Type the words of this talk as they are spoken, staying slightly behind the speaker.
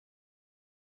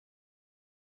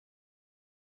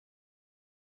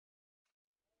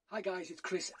Hi guys, it's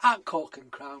Chris at Cork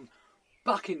and Crown,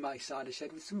 back in my cider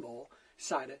shed with some more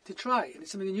cider to try. And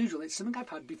it's something unusual, it's something I've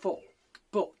had before.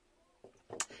 But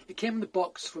it came in the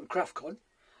box from CraftCon,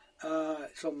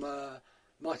 it's from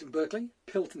Martin Berkeley,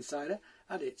 Pilton cider,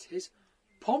 and it's his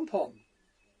Pomme.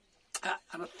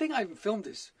 And I think I even filmed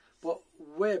this, but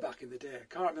way back in the day. I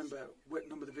can't remember what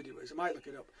number the video is, I might look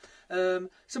it up.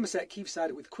 Somerset keeved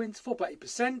cider with quince,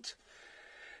 4.8%.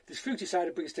 This fruity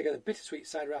cider brings together bittersweet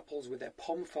cider apples with their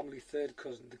Pomme family third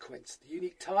cousin, the quince. The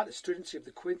unique tart astringency of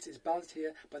the quince is balanced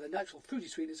here by the natural fruity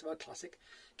sweetness of our classic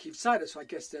keeved cider. So I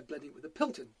guess they're blending with the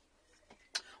Pilton,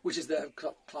 which is their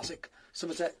classic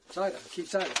Somerset cider, keeved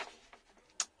cider.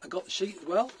 I got the sheet as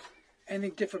well.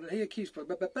 Anything different here? Keeps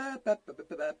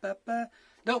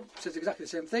nope, says exactly the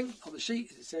same thing on the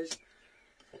sheet as it says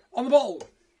on the bottle.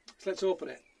 So let's open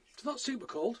it. It's not super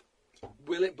cold.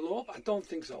 Will it blow up? I don't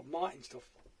think so. Martin stuff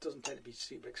doesn't tend to be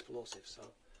super explosive, so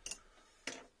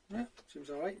yeah, seems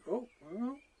alright. Oh,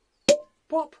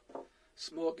 pop!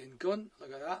 Smoking gun,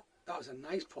 look at that. That was a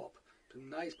nice pop. Some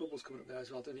nice bubbles coming up there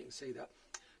as well, I don't know if you can see that.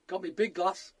 Got me big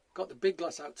glass, got the big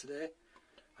glass out today.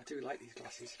 I do like these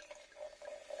glasses.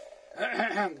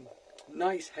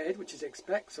 Nice head, which is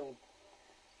expect, so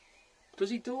does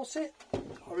he dose it?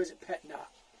 Or is it pet nat?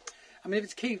 I mean, if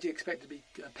it's keeved, you expect it to be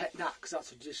pet nat, because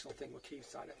that's a traditional thing with keeved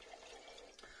cider.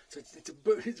 So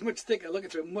it's much thicker, looking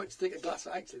through a much thicker glass.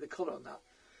 Actually, the colour on that,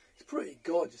 it's pretty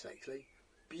gorgeous actually.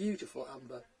 Beautiful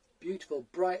amber, beautiful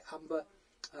bright amber.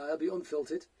 It'll be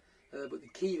unfiltered, but the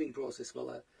keeving process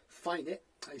will fine it.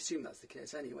 I assume that's the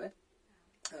case anyway.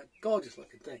 Gorgeous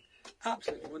looking thing,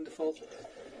 absolutely wonderful.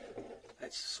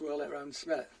 Let's swirl it around and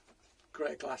smell it.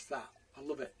 Great glass that, I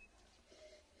love it.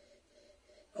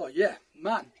 Oh yeah,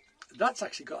 man, that's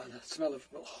actually got a smell of,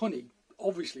 well, honey,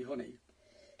 obviously honey.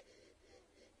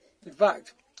 In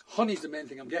fact, honey's the main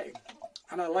thing I'm getting,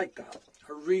 and I like that.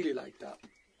 I really like that.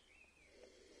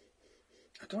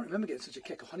 I don't remember getting such a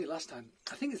kick of honey last time.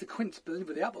 I think it's the quince blended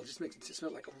with the apple, just makes it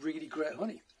smell like a really great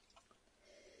honey.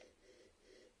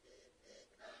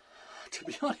 To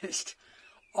be honest,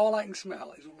 all I can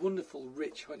smell is wonderful,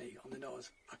 rich honey on the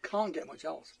nose. I can't get much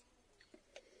else.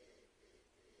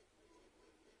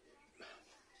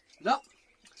 No,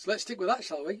 so let's stick with that,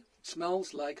 shall we? It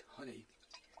smells like honey.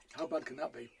 How bad can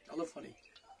that be? I love honey.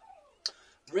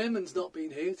 Raymond's not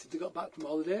been here since he got back from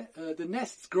holiday. The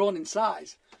nest's grown in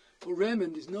size, but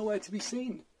Raymond is nowhere to be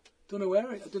seen. I don't know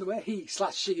where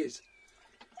he/she is.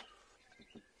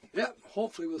 Yeah,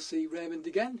 hopefully we'll see Raymond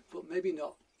again, but maybe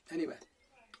not. Anyway,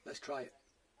 let's try it.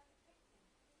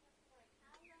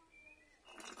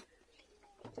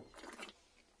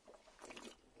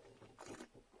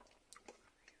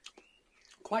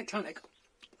 Quite tannic,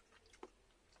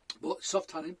 but soft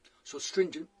tannin, so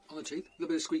stringent on the teeth, a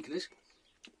little bit of squeakiness,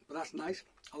 but that's nice.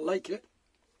 I like it.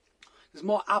 There's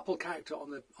more apple character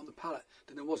on the palate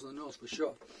than there was on the nose for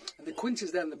sure, and the quince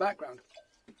is there in the background,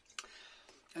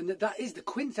 and that is the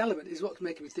quince element is what's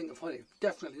making me think of honey.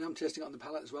 Definitely, I'm tasting it on the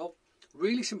palate as well.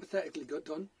 Really sympathetically good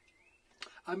done.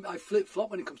 I flip-flop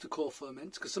when it comes to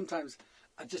co-ferments, because sometimes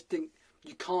I just think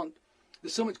you can't.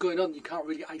 There's so much going on, you can't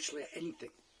really isolate anything.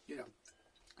 You know.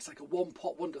 It's like a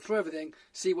one-pot wonder. Throw everything,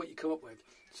 see what you come up with.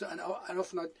 So, and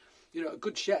often, a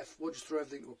good chef will just throw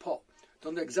everything into a pot.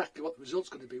 Don't know exactly what the result's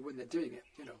going to be when they're doing it,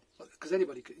 because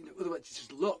anybody could, otherwise it's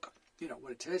just look,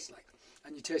 what it tastes like,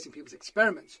 and you're tasting people's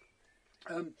experiments.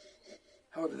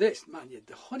 However, this, man,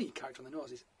 the honey character on the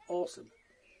nose is awesome.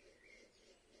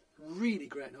 Really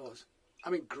great nose. I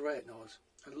mean, great nose.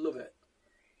 I love it.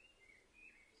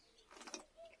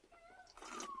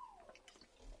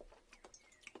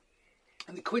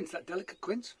 And the quince, that delicate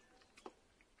quince,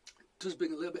 does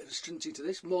bring a little bit of astringency to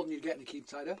this, more than you get in a keeved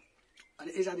cider. And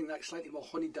it is adding that slightly more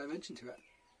honey dimension to it,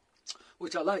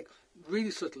 which I like.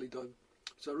 Really subtly done.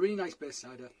 So a really nice base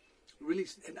cider, really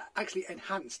actually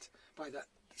enhanced by that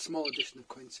small addition of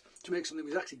quince to make something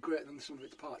that was actually greater than the sum of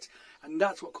its parts. And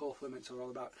that's what co-ferments are all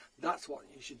about. That's what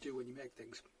you should do when you make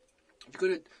things. If you're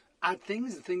going to add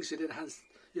things, the things should enhance,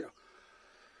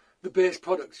 the base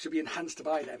products should be enhanced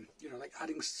by them, like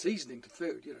adding seasoning to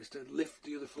food, is to lift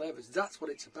the other flavours. That's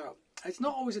what it's about. It's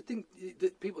not always a thing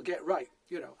that people get right,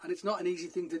 and it's not an easy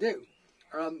thing to do.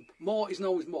 More isn't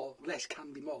always more, less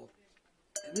can be more.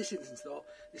 In this instance though,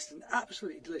 this is an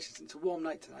absolutely delicious, it's a warm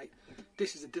night tonight.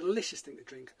 This is a delicious thing to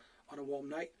drink on a warm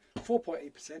night.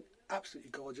 4.8%,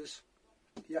 absolutely gorgeous.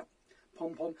 Yep,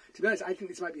 Pomme. To be honest, I think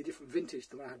this might be a different vintage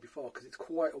than what I had before, because it's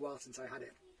quite a while since I had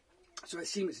it. So I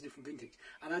assume it's a different vintage.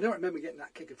 And I don't remember getting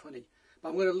that kick of honey. But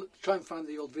I'm going to try and find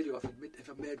the old video if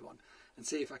I've made one, and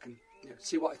see if I can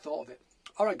see what I thought of it.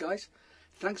 Alright guys,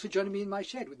 thanks for joining me in my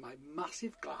shed with my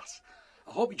massive glass.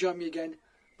 I hope you join me again.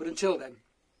 But until then,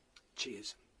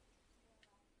 cheers.